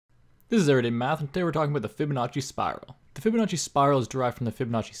This is Everyday Math, and today we're talking about the Fibonacci spiral. The Fibonacci spiral is derived from the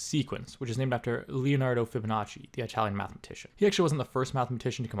Fibonacci sequence, which is named after Leonardo Fibonacci, the Italian mathematician. He actually wasn't the first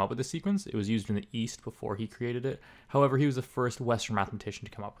mathematician to come up with this sequence. It was used in the East before he created it. However, he was the first Western mathematician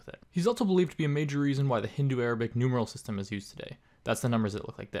to come up with it. He's also believed to be a major reason why the Hindu-Arabic numeral system is used today. That's the numbers that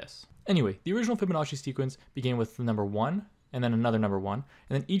look like this. Anyway, the original Fibonacci sequence began with the number 1, and then another number 1,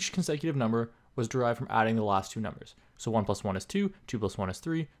 and then each consecutive number was derived from adding the last two numbers. So 1 plus 1 is 2, 2 plus 1 is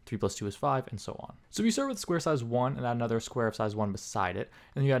 3, 3 plus 2 is 5, and so on. So if you start with square size 1 and add another square of size 1 beside it,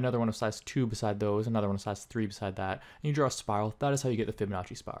 and then you add another one of size 2 beside those, another one of size 3 beside that, and you draw a spiral, that is how you get the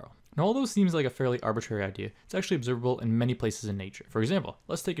Fibonacci spiral. Now, although it seems like a fairly arbitrary idea, it's actually observable in many places in nature. For example,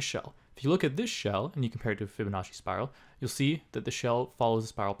 let's take a shell. If you look at this shell and you compare it to a Fibonacci spiral, you'll see that the shell follows the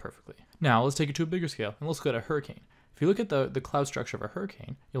spiral perfectly. Now, let's take it to a bigger scale, and let's look at a hurricane. If you look at the cloud structure of a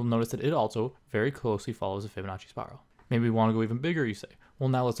hurricane, you'll notice that it also very closely follows a Fibonacci spiral. Maybe we want to go even bigger, you say. Well,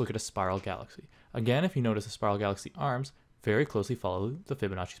 now let's look at a spiral galaxy. Again, if you notice the spiral galaxy arms very closely follow the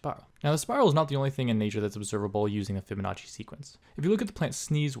Fibonacci spiral. Now, the spiral is not the only thing in nature that's observable using the Fibonacci sequence. If you look at the plant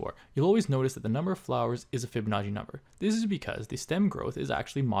sneezewort, you'll always notice that the number of flowers is a Fibonacci number. This is because the stem growth is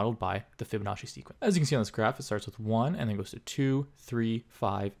actually modeled by the Fibonacci sequence. As you can see on this graph, it starts with 1 and then goes to 2, 3,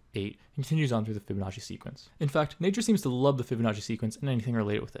 5, 8, and continues on through the Fibonacci sequence. In fact, nature seems to love the Fibonacci sequence and anything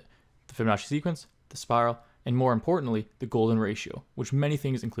related with it. The Fibonacci sequence, the spiral, and more importantly, the golden ratio, which many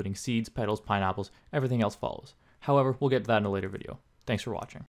things including seeds, petals, pineapples, everything else follows. However, we'll get to that in a later video. Thanks for watching.